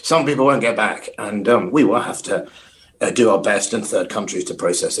 Some people won't get back, and we will have to do our best in third countries to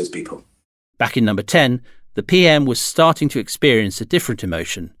process those people. Back in Number 10, the PM was starting to experience a different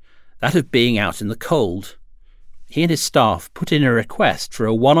emotion, that of being out in the cold. He and his staff put in a request for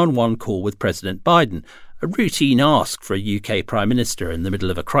a one-on-one call with President Biden, a routine ask for a UK Prime Minister in the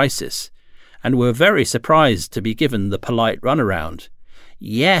middle of a crisis, and were very surprised to be given the polite runaround.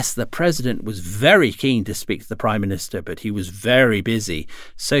 Yes, the President was very keen to speak to the Prime Minister, but he was very busy,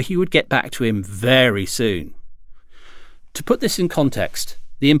 so he would get back to him very soon. To put this in context,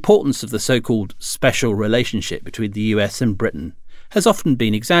 the importance of the so-called special relationship between the US and Britain has often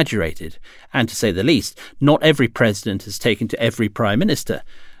been exaggerated, and to say the least, not every president has taken to every Prime Minister.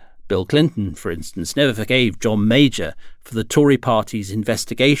 Bill Clinton, for instance, never forgave John Major for the Tory party's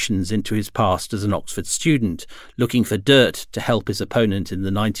investigations into his past as an Oxford student, looking for dirt to help his opponent in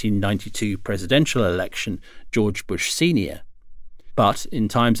the 1992 presidential election, George Bush Sr. But in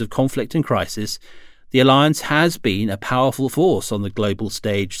times of conflict and crisis, the alliance has been a powerful force on the global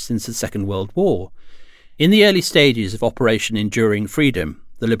stage since the Second World War. In the early stages of Operation Enduring Freedom,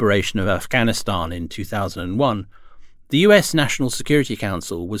 the liberation of Afghanistan in 2001, the US National Security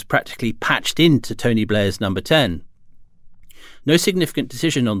Council was practically patched into Tony Blair's Number 10. no significant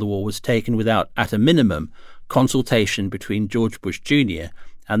decision on the war was taken without, at a minimum, consultation between George Bush Jr.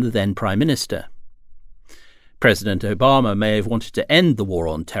 and the then Prime Minister. President Obama may have wanted to end the war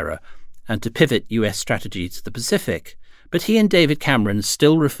on terror and to pivot US strategy to the Pacific, but he and David Cameron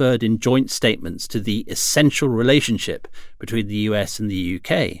still referred in joint statements to the essential relationship between the US and the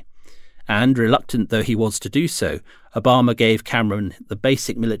UK. And, reluctant though he was to do so, Obama gave Cameron the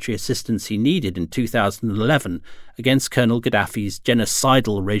basic military assistance he needed in 2011 against Colonel Gaddafi's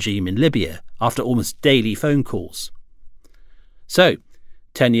genocidal regime in Libya after almost daily phone calls. So,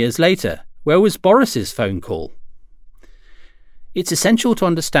 10 years later, where was Boris's phone call? It's essential to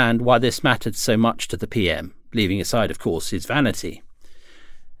understand why this mattered so much to the PM, leaving aside, of course, his vanity.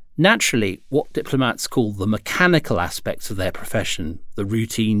 Naturally, what diplomats call the mechanical aspects of their profession, the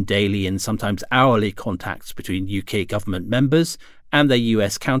routine, daily and sometimes hourly contacts between UK government members and their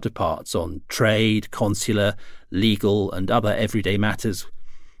US counterparts on trade, consular, legal and other everyday matters,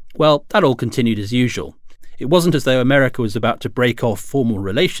 well, that all continued as usual. It wasn't as though America was about to break off formal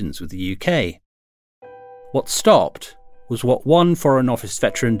relations with the UK. What stopped was what one Foreign Office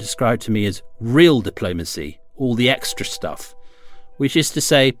veteran described to me as real diplomacy, all the extra stuff, which is to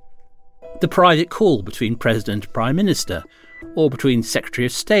say, the private call between President and Prime Minister, or between Secretary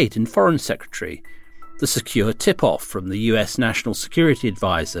of State and Foreign Secretary, the secure tip-off from the US National Security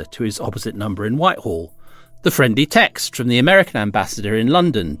Advisor to his opposite number in Whitehall, the friendly text from the American ambassador in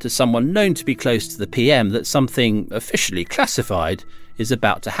London to someone known to be close to the PM that something officially classified is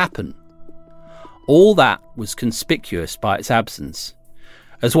about to happen. All that was conspicuous by its absence.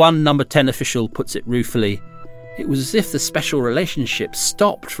 As one Number 10 official puts it ruefully, it was as if the special relationship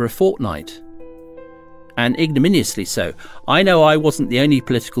stopped for a fortnight. And ignominiously so. I know I wasn't the only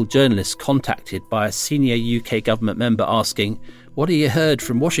political journalist contacted by a senior UK government member asking, "What have you heard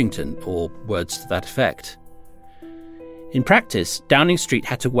from Washington?" or words to that effect. In practice, Downing Street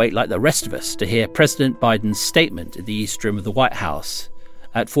had to wait like the rest of us to hear President Biden's statement in the East Room of the White House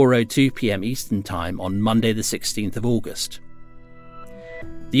at 4:02 p.m. Eastern Time on Monday the 16th of August.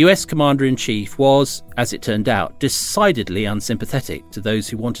 The US Commander-in-Chief was, as it turned out, decidedly unsympathetic to those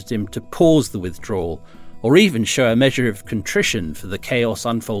who wanted him to pause the withdrawal or even show a measure of contrition for the chaos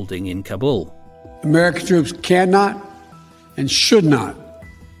unfolding in Kabul. American troops cannot and should not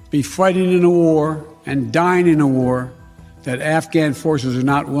be fighting in a war and dying in a war that Afghan forces are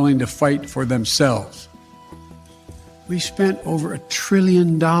not willing to fight for themselves. We spent over $1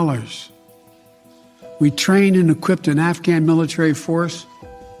 trillion. We trained and equipped an Afghan military force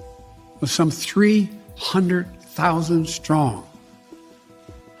with some 300,000 strong,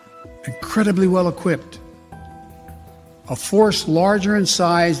 incredibly well equipped, a force larger in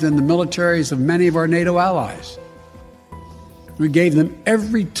size than the militaries of many of our NATO allies. We gave them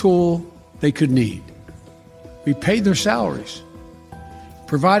every tool they could need. We paid their salaries,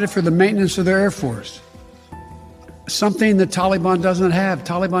 provided for the maintenance of their Air Force, something the Taliban doesn't have.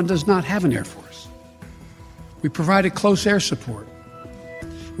 Taliban does not have an Air Force. We provided close air support.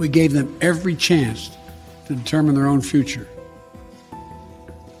 We gave them every chance to determine their own future.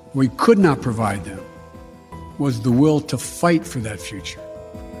 What we could not provide them was the will to fight for that future.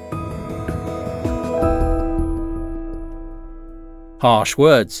 Harsh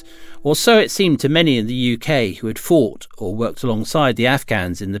words, or so it seemed to many in the UK who had fought or worked alongside the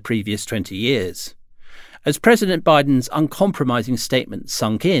Afghans in the previous 20 years. As President Biden's uncompromising statement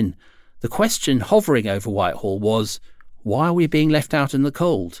sunk in, the question hovering over Whitehall was, why are we being left out in the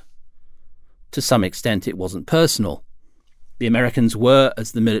cold? To some extent it wasn't personal. The Americans were,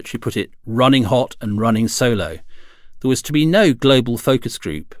 as the military put it, running hot and running solo. There was to be no global focus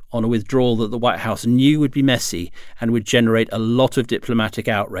group on a withdrawal that the White House knew would be messy and would generate a lot of diplomatic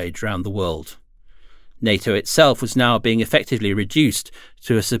outrage around the world. NATO itself was now being effectively reduced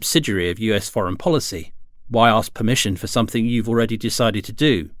to a subsidiary of US foreign policy. Why ask permission for something you've already decided to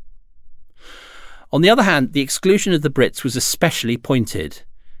do? On the other hand, the exclusion of the Brits was especially pointed,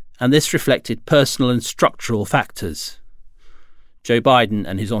 and this reflected personal and structural factors. Joe Biden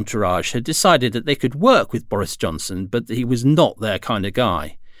and his entourage had decided that they could work with Boris Johnson, but that he was not their kind of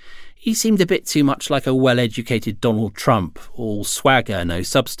guy. He seemed a bit too much like a well-educated Donald Trump, all swagger, no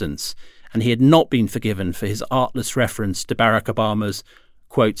substance, and he had not been forgiven for his artless reference to Barack Obama's,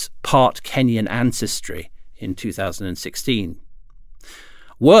 quote, part Kenyan ancestry in 2016.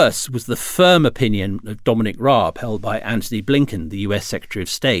 Worse was the firm opinion of Dominic Raab held by Antony Blinken, the US Secretary of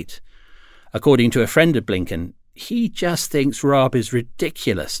State. According to a friend of Blinken, he just thinks Raab is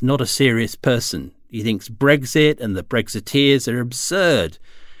ridiculous, not a serious person. He thinks Brexit and the Brexiteers are absurd.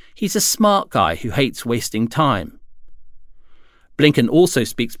 He's a smart guy who hates wasting time. Blinken also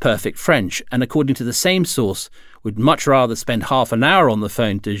speaks perfect French and, according to the same source, would much rather spend half an hour on the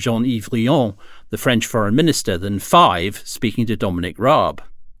phone to Jean-Yves Le Drian, the French foreign minister, than 5 speaking to Dominic Raab.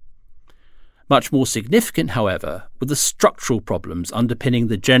 Much more significant, however, were the structural problems underpinning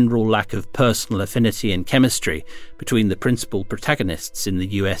the general lack of personal affinity and chemistry between the principal protagonists in the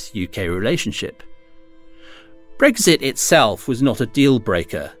US-UK relationship. Brexit itself was not a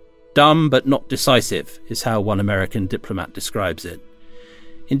deal-breaker. Dumb but not decisive is how one American diplomat describes it.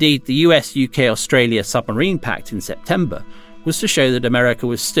 Indeed, the US-UK-Australia submarine pact in September was to show that America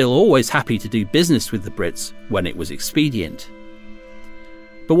was still always happy to do business with the Brits when it was expedient.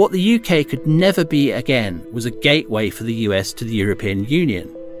 But what the UK could never be again was a gateway for the US to the European Union,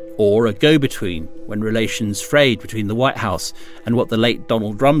 or a go-between when relations frayed between the White House and what the late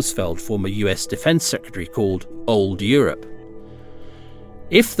Donald Rumsfeld, former US Defence Secretary, called Old Europe.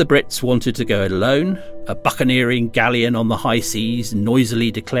 If the Brits wanted to go it alone, a buccaneering galleon on the high seas noisily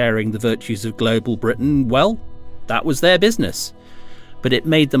declaring the virtues of global Britain, well, that was their business. But it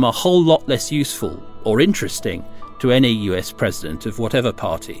made them a whole lot less useful or interesting to any US president of whatever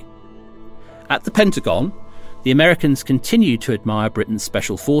party. At the Pentagon, the Americans continued to admire Britain's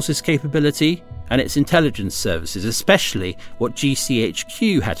special forces capability and its intelligence services, especially what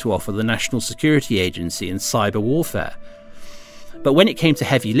GCHQ had to offer the National Security Agency in cyber warfare. But when it came to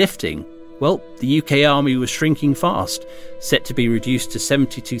heavy lifting, well, the UK Army was shrinking fast, set to be reduced to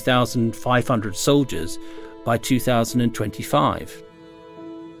 72,500 soldiers by 2025.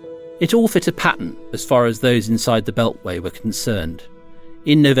 It all fit a pattern as far as those inside the Beltway were concerned.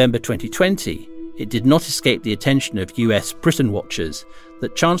 In November 2020, it did not escape the attention of US Britain watchers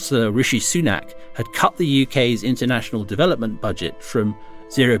that Chancellor Rishi Sunak had cut the UK's international development budget from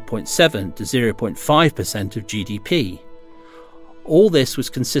 0.7 to 0.5% of GDP. All this was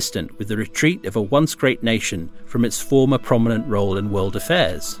consistent with the retreat of a once great nation from its former prominent role in world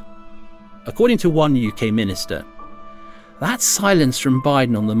affairs. According to one UK minister, that silence from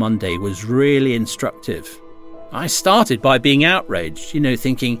Biden on the Monday was really instructive. I started by being outraged,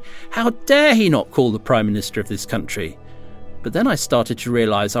 thinking, how dare he not call the Prime Minister of this country? But then I started to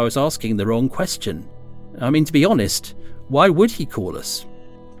realise I was asking the wrong question. To be honest, why would he call us?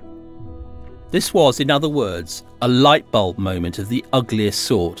 This was, in other words, a light bulb moment of the ugliest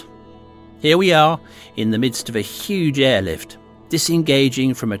sort. Here we are, in the midst of a huge airlift,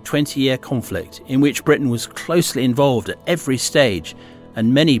 disengaging from a 20-year conflict in which Britain was closely involved at every stage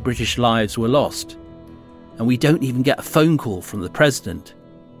and many British lives were lost. And we don't even get a phone call from the President.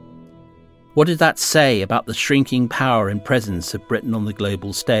 What did that say about the shrinking power and presence of Britain on the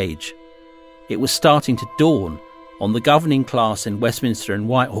global stage? It was starting to dawn on the governing class in Westminster and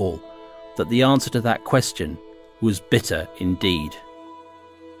Whitehall that the answer to that question was bitter indeed.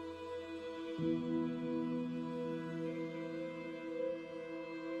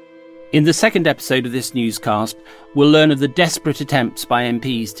 In the second episode of this newscast, we'll learn of the desperate attempts by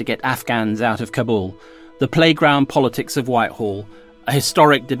MPs to get Afghans out of Kabul, the playground politics of Whitehall, a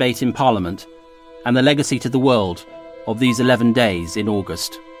historic debate in Parliament, and the legacy to the world of these 11 days in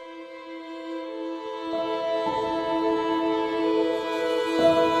August.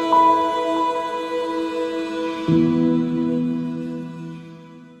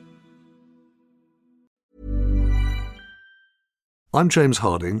 I'm James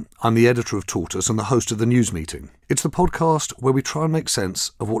Harding, I'm the editor of Tortoise and the host of The News Meeting. It's the podcast where we try and make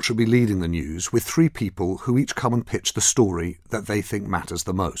sense of what should be leading the news with 3 people who each come and pitch the story that they think matters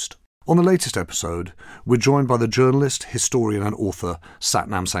the most. On the latest episode, we're joined by the journalist, historian and author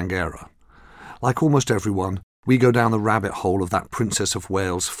Satnam Sanghera. Like almost everyone, we go down the rabbit hole of that Princess of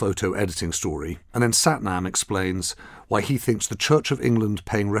Wales photo editing story, and then Satnam explains why he thinks the Church of England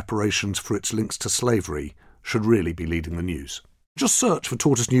paying reparations for its links to slavery should really be leading the news. Just search for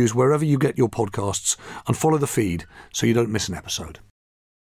Tortoise News wherever you get your podcasts and follow the feed so you don't miss an episode.